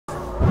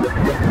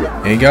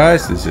Hey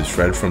guys, this is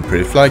Fred from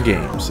Prettyfly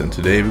Games, and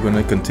today we're going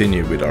to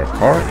continue with our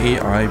car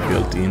AI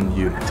built in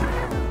Unity.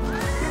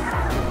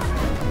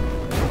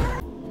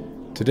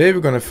 Today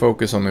we're going to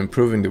focus on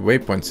improving the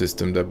waypoint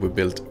system that we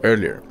built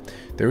earlier.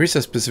 There is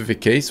a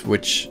specific case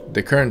which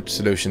the current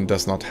solution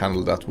does not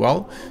handle that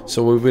well,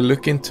 so we will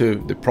look into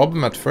the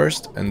problem at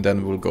first and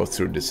then we'll go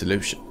through the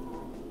solution.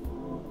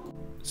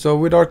 So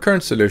with our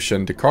current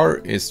solution, the car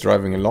is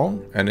driving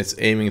along and it's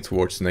aiming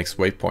towards the next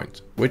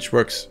waypoint, which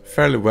works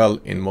fairly well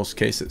in most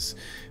cases.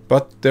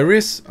 But there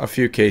is a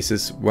few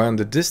cases when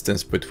the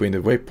distance between the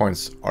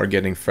waypoints are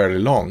getting fairly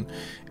long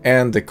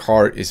and the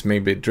car is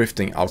maybe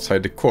drifting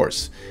outside the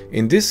course.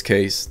 In this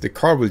case, the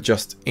car will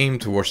just aim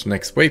towards the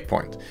next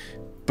waypoint,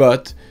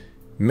 but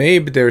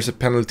maybe there's a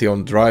penalty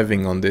on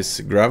driving on this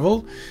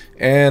gravel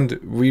and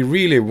we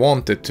really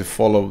want it to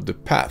follow the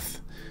path.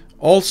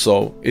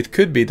 Also, it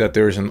could be that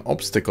there is an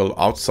obstacle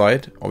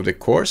outside of the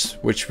course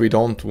which we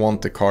don't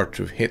want the car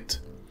to hit.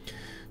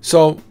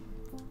 So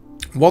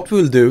what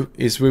we'll do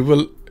is we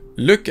will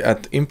look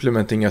at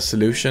implementing a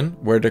solution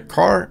where the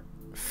car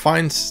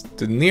finds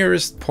the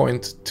nearest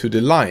point to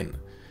the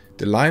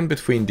line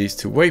between these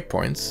two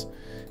waypoints,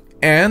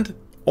 and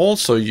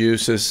also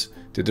uses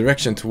the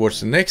direction towards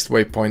the next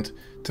waypoint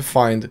to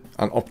find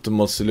an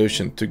optimal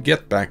solution to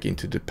get back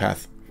into the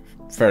path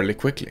fairly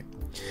quickly.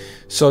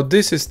 So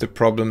this is the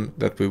problem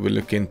that we will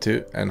look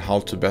into and how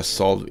to best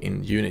solve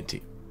in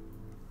Unity.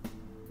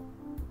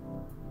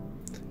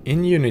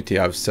 In Unity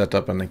I've set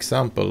up an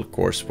example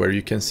course where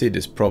you can see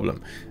this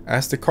problem.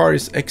 As the car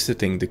is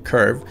exiting the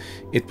curve,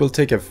 it will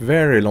take a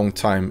very long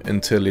time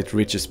until it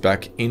reaches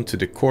back into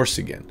the course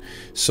again.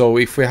 So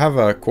if we have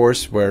a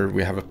course where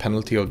we have a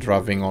penalty of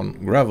driving on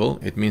gravel,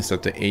 it means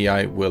that the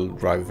AI will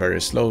drive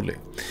very slowly.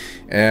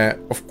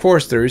 Of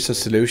course, there is a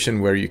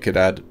solution where you could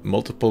add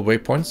multiple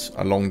waypoints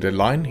along the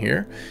line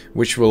here,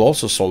 which will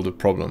also solve the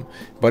problem.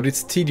 But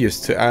it's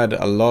tedious to add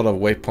a lot of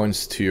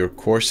waypoints to your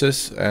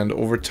courses, and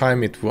over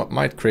time it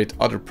might create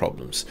other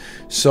problems.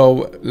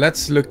 So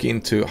let's look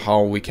into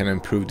how we can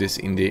improve this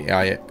in the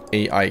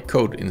AI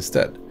code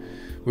instead.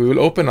 We will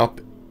open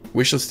up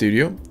Visual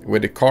Studio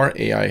with the car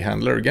AI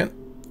handler again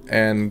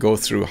and go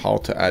through how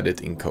to add it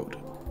in code.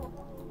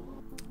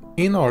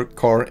 In our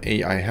car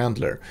AI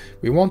handler,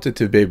 we want it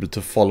to be able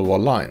to follow a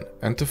line,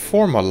 and to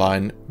form a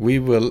line we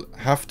will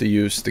have to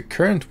use the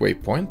current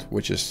waypoint,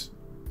 which is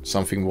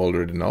something we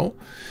already know,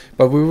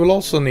 but we will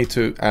also need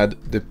to add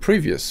the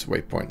previous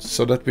waypoint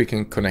so that we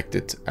can connect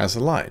it as a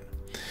line.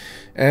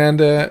 And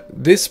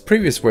this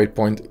previous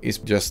waypoint is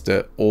just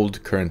the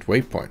old current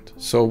waypoint.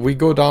 So we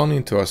go down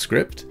into our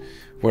script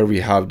where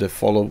we have the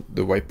follow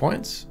the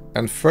waypoints,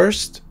 and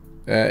first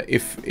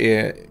if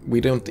we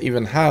don't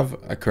even have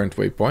a current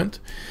waypoint,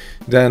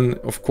 then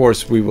of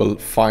course we will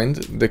find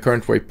the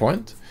current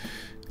waypoint,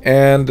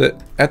 and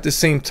at the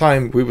same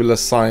time we will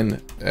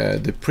assign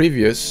the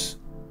previous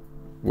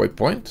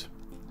waypoint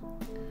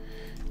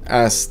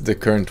as the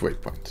current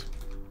waypoint.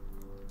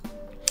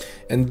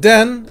 And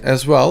then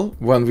as well,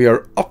 when we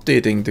are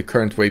updating the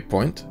current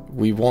waypoint,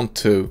 we want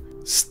to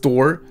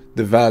store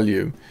the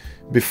value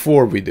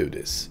before we do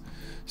this.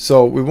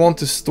 So we want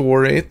to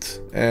store it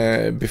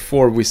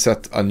before we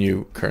set a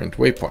new current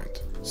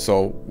waypoint.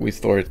 So we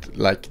store it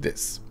like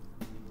this.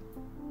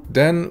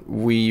 Then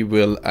we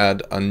will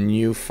add a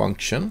new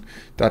function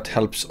that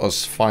helps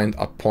us find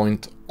a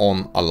point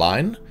on a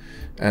line,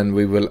 and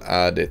we will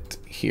add it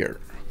here.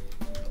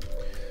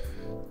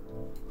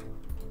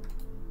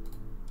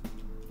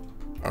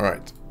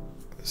 Alright,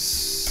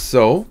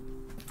 so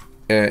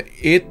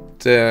it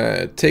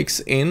takes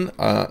in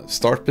a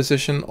start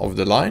position of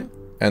the line,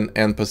 an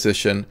end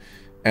position,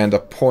 and a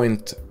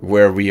point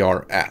where we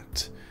are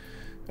at.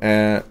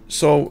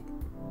 So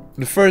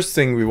the first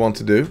thing we want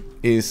to do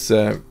is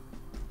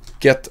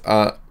get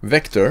a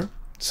vector,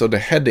 so the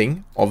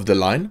heading of the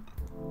line.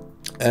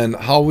 And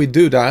how we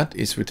do that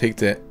is we take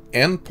the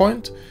end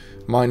point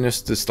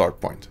minus the start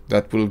point.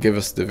 That will give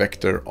us the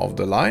vector of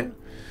the line.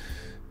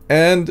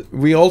 And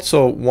we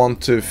also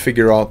want to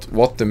figure out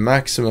what the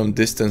maximum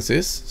distance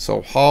is,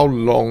 so how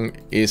long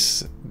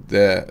is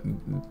the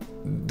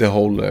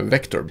whole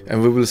vector,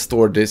 and we will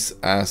store this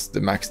as the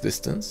max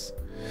distance.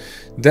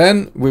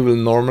 Then we will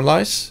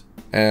normalize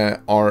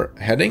our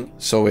heading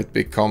so it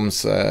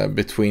becomes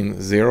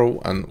between 0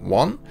 and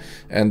 1,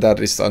 and that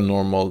is a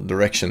normal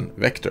direction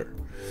vector.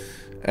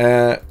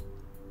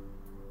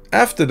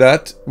 After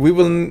that we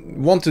will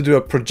want to do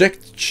a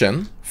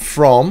projection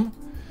from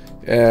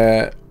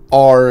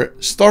our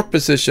start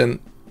position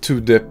to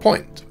the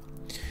point.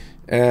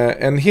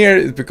 And here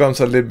it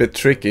becomes a little bit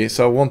tricky,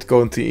 so I won't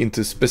go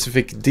into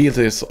specific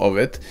details of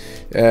it,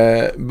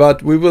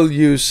 but we will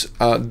use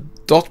a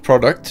dot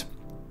product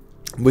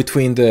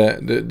between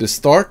the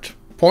start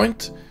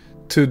point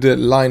to the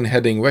line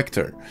heading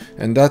vector,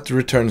 and that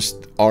returns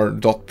our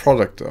dot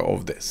product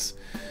of this.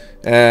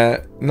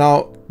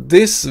 Now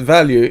this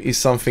value is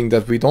something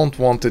that we don't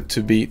want it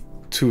to be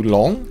too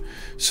long,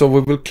 so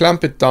we will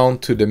clamp it down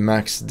to the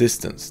max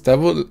distance. That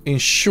will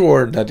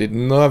ensure that it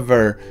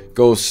never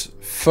goes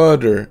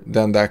further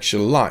than the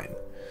actual line.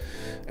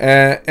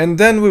 And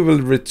then we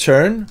will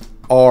return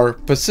our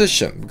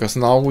position, because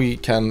now we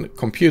can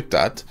compute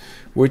that,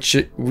 which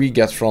we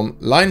get from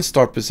line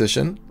start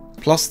position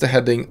plus the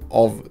heading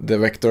of the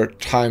vector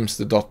times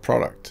the dot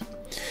product.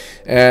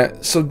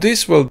 So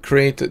this will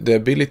create the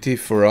ability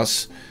for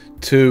us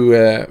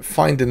to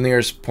find the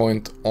nearest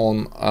point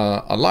on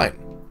a line.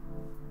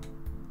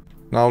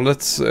 Now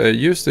let's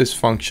use this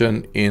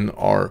function in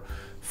our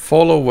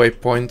follow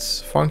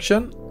waypoints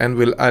function, and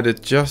we'll add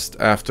it just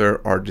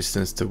after our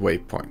distance to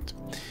waypoint.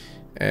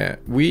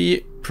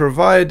 We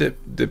provide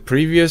the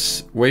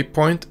previous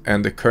waypoint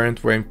and the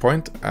current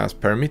waypoint as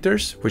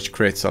parameters, which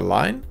creates a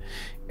line,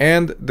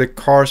 and the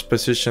car's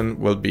position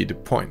will be the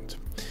point.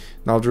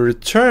 Now the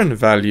return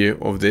value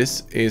of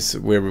this is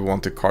where we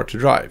want the car to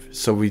drive.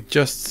 So we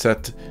just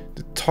set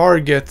the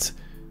target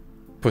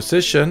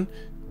position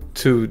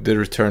to the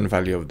return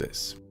value of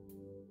this.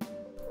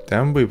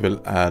 Then we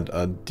will add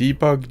a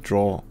debug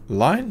draw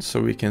line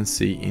so we can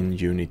see in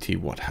Unity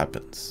what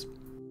happens.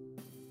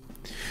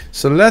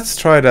 So let's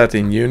try that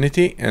in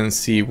Unity and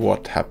see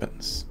what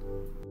happens.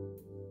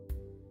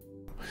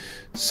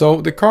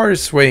 So the car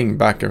is swaying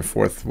back and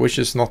forth, which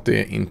is not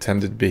the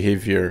intended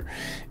behavior,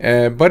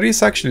 but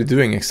it's actually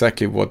doing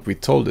exactly what we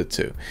told it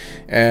to.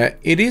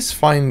 It is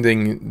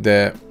finding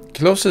the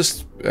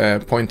closest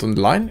point on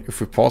the line. If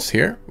we pause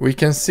here, we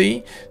can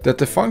see that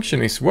the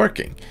function is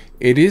working.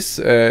 It is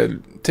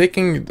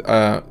taking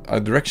a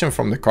direction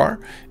from the car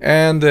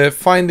and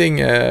finding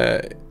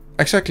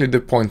exactly the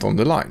point on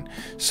the line.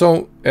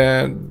 So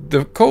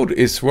the code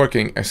is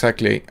working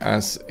exactly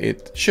as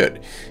it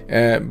should.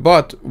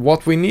 But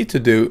what we need to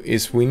do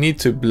is we need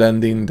to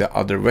blend in the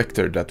other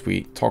vector that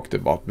we talked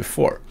about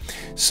before.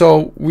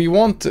 So we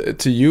want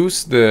to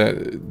use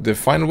the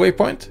final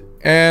waypoint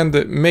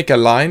and make a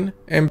line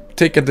and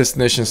take a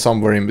destination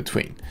somewhere in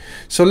between.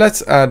 So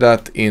let's add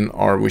that in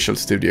our Visual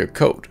Studio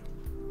code.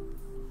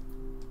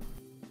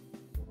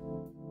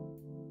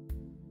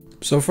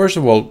 So first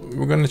of all,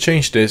 we're going to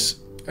change this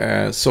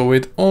so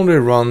it only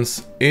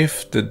runs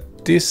if the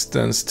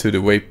distance to the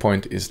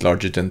waypoint is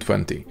larger than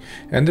 20.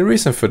 And the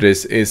reason for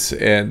this is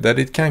that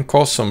it can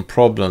cause some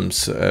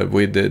problems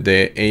with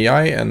the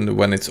AI and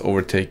when it's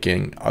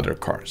overtaking other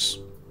cars.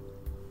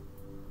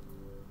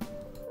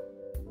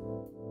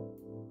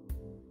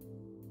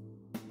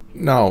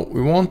 Now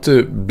we want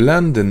to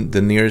blend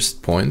the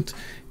nearest point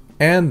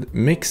and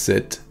mix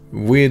it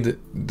with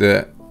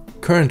the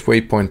current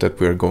waypoint that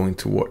we are going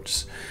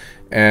towards.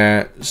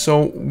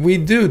 So we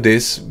do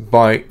this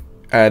by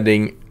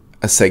adding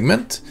a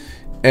segment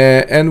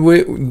and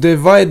we're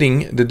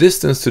dividing the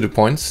distance to the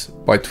points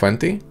by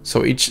 20.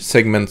 So each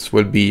segment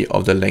will be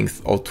of the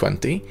length of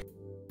 20.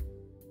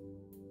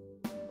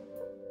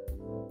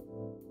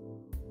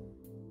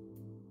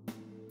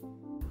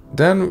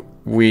 Then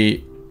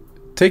we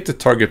take the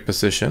target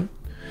position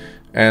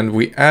and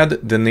we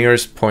add the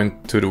nearest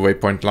point to the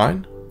waypoint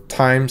line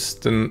times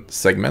the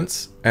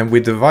segments, and we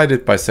divide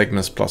it by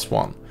segments plus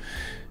 1.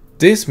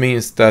 This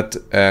means that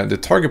the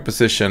target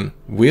position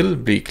will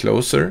be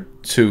closer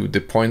to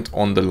the point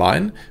on the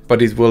line,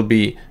 but it will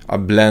be a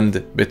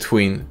blend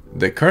between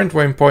the current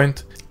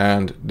waypoint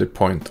and the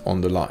point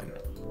on the line.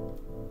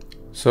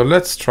 So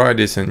let's try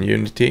this in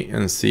Unity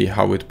and see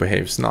how it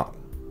behaves now.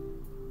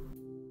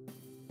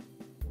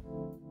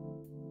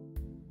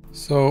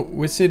 So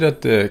we see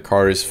that the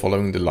car is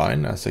following the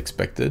line as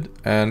expected,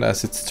 and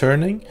as it's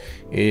turning,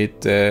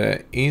 it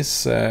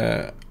is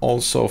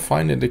also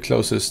finding the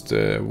closest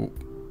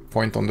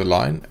point on the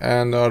line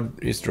and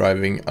is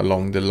driving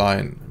along the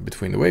line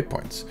between the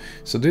waypoints.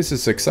 So this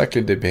is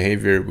exactly the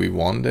behavior we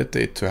wanted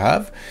it to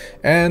have,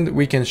 and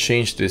we can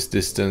change this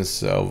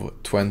distance of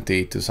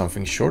 20 to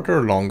something shorter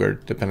or longer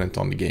depending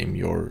on the game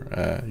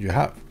you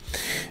have.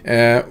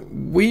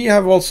 We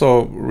have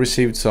also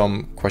received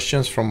some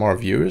questions from our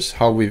viewers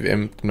how we've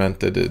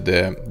implemented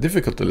the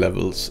difficulty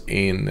levels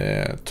in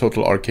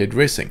Total Arcade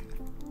Racing.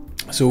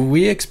 So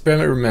we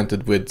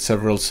experimented with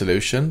several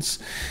solutions,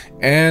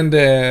 and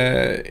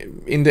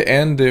in the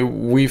end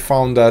we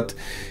found that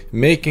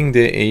making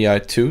the AI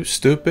too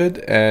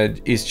stupid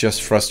is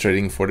just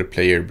frustrating for the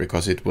player,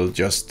 because it will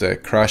just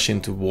crash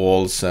into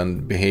walls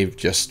and behave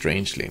just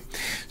strangely.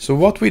 So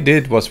what we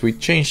did was we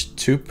changed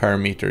two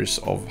parameters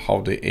of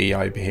how the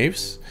AI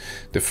behaves.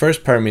 The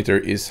first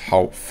parameter is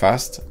how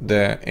fast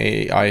the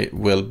AI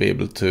will be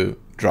able to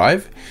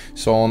drive.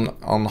 So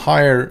on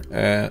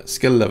higher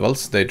skill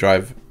levels they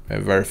drive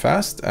very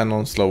fast, and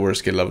on slower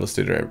skill levels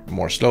they drive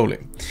more slowly.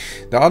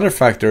 The other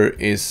factor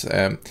is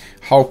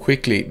how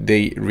quickly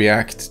they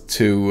react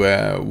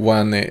to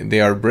when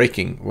they are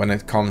braking when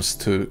it comes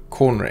to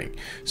cornering.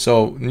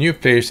 So new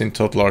players in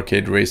Total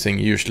Arcade Racing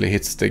usually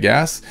hits the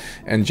gas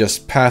and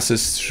just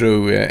passes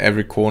through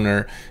every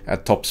corner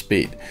at top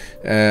speed.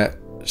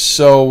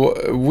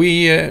 So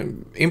we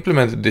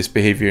implemented this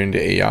behavior in the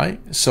AI,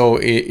 so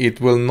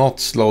it will not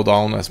slow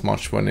down as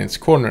much when it's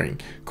cornering,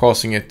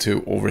 causing it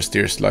to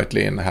oversteer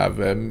slightly and have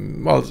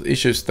well,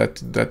 issues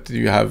that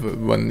you have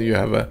when you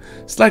have a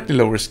slightly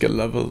lower skill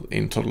level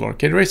in Total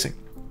Arcade Racing.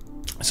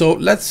 So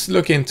let's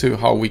look into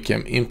how we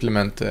can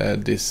implement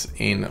this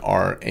in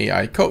our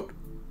AI code.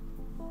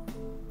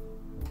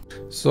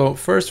 So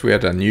first we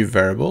add a new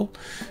variable,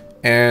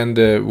 and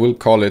we'll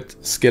call it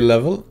skill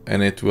level,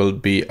 and it will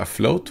be a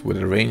float with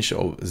a range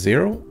of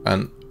 0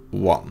 and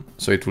 1.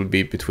 So it will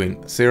be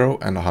between 0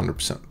 and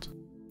 100%.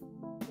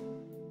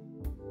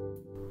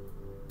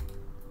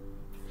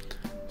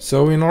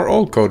 So in our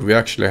old code we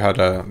actually had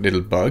a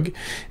little bug.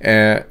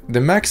 The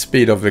max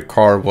speed of the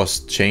car was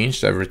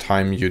changed every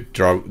time you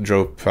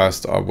drove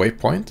past a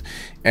waypoint,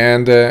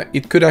 and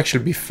it could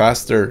actually be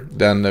faster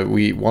than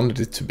we wanted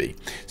it to be.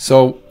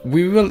 So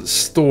we will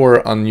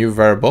store a new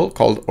variable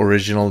called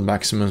original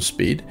maximum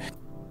speed,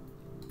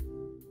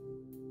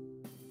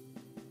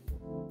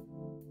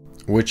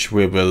 which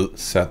we will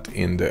set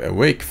in the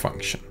awake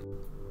function.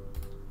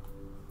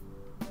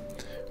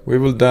 We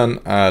will then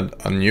add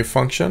a new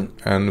function,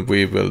 and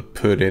we will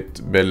put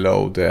it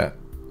below the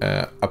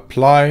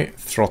apply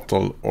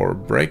throttle or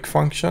brake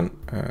function.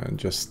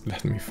 Just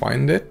let me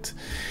find it.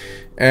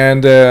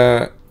 And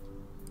here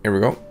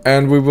we go.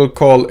 And we will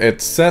call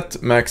it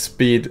set max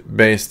speed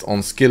based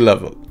on skill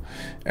level.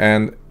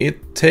 And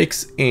it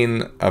takes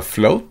in a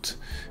float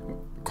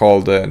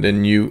called the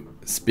new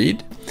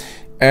speed.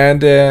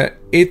 And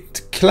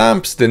it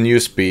clamps the new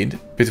speed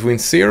between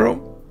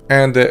 0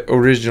 and the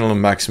original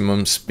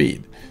maximum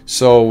speed.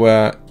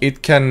 So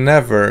it can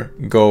never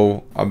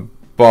go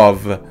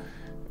above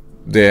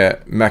the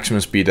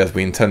maximum speed that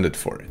we intended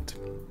for it.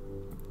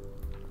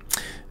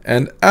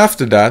 And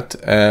after that,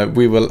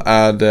 we will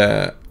add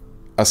a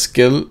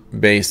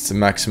skill-based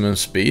maximum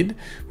speed,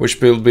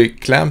 which will be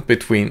clamped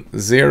between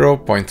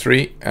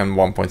 0.3 and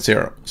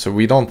 1.0. So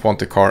we don't want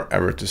the car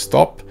ever to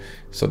stop.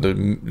 So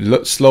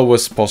the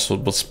slowest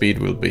possible speed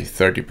will be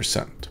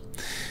 30%.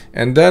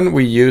 And then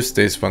we use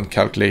this when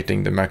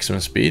calculating the maximum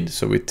speed.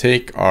 So we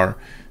take our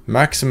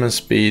maximum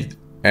speed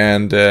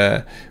and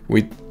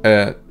we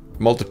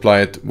multiply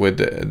it with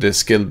the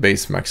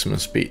skill-based maximum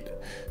speed.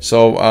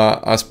 So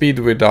a speed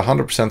with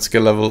 100%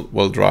 skill level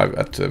will drive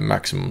at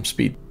maximum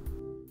speed.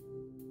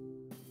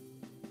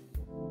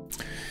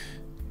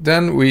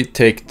 Then we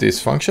take this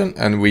function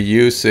and we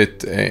use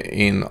it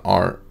in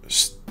our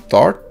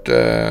start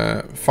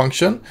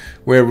function,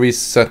 where we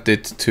set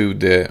it to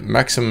the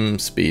maximum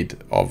speed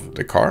of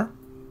the car.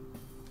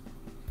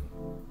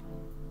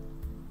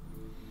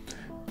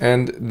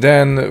 And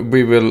then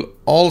we will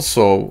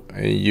also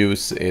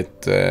use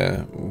it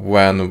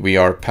when we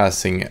are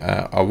passing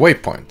a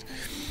waypoint.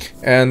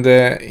 And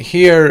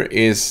here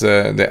is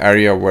the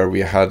area where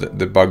we had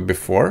the bug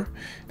before.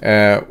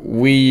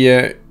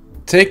 We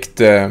take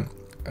the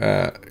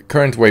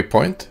current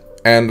waypoint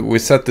and we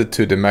set it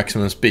to the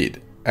maximum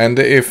speed. And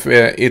if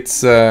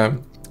it's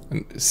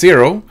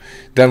 0,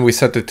 then we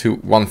set it to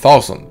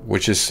 1000,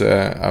 which is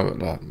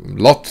a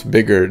lot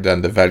bigger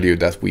than the value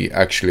that we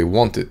actually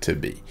want it to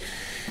be.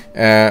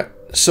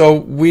 So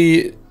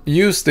we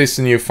use this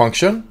new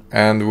function,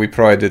 and we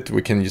provide it.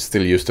 We can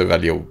still use the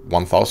value of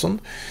 1000.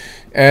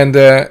 And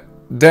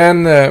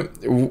then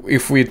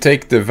if we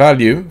take the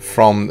value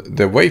from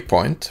the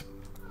waypoint,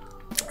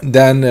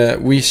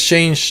 then we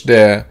change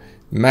the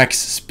max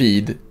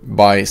speed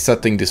by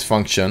setting this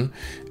function,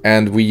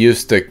 and we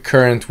use the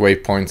current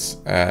waypoint's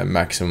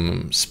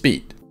maximum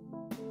speed.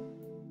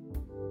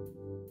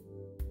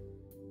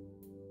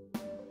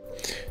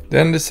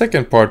 Then the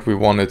second part we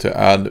wanted to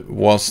add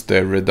was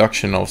the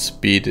reduction of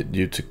speed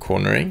due to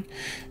cornering.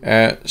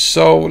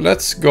 So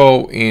let's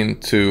go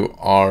into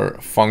our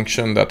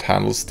function that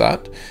handles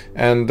that,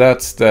 and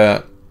that's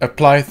the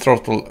apply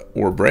throttle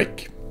or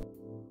brake.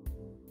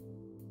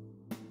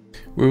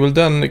 We will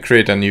then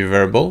create a new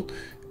variable,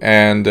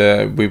 and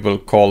we will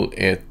call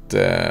it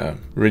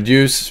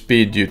reduce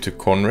speed due to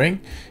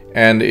cornering,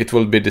 and it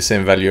will be the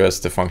same value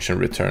as the function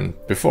returned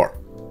before.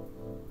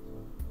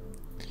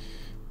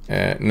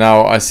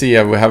 Now I see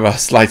we have a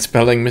slight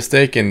spelling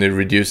mistake in the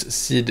reduce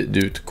speed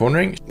due to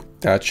cornering.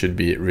 That should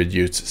be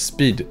reduce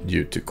speed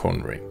due to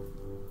cornering.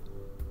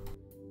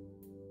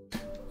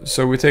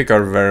 So we take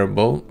our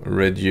variable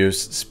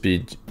reduce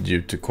speed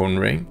due to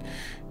cornering,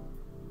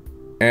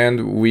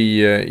 and we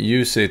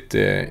use it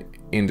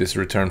in this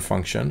return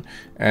function,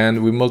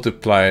 and we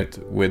multiply it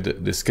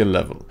with the skill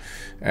level.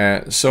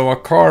 So a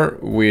car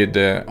with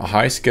a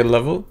high skill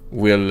level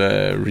will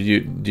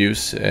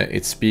reduce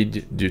its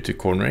speed due to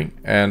cornering,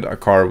 and a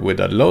car with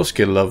a low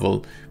skill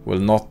level will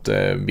not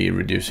be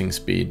reducing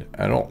speed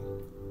at all.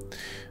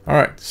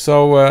 Alright,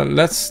 so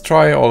let's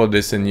try all of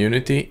this in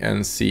Unity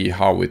and see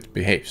how it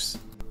behaves.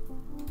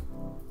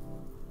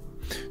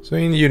 So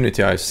in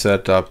Unity I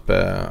set up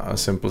a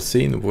simple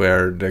scene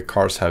where the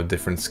cars have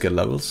different skill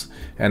levels,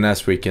 and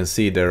as we can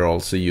see they're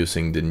also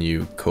using the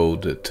new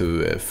code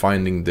to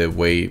finding the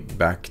way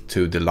back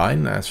to the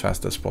line as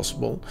fast as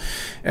possible.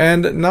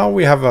 And now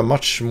we have a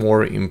much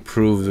more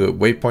improved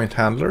waypoint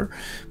handler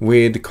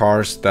with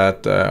cars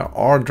that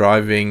are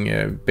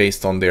driving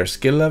based on their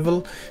skill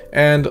level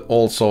and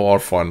also are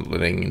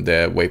following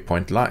the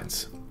waypoint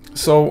lines.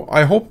 So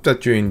I hope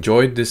that you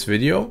enjoyed this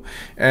video,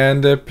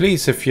 and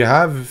please, if you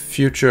have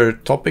future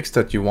topics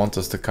that you want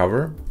us to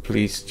cover,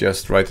 please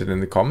just write it in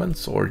the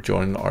comments or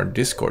join our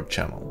Discord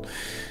channel.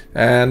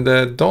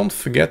 And don't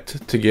forget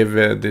to give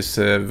this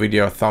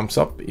video a thumbs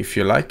up if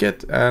you like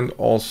it, and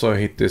also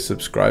hit the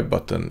subscribe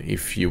button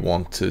if you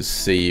want to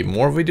see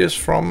more videos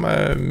from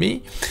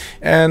me,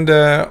 and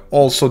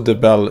also the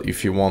bell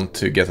if you want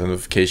to get a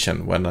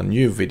notification when a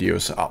new video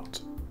is out.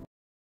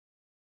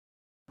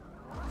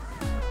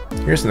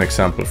 Here's an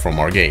example from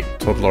our game,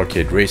 Total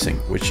Arcade Racing,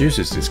 which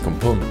uses this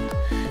component.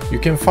 You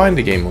can find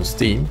the game on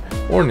Steam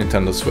or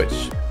Nintendo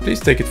Switch.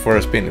 Please take it for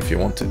a spin if you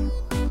want to.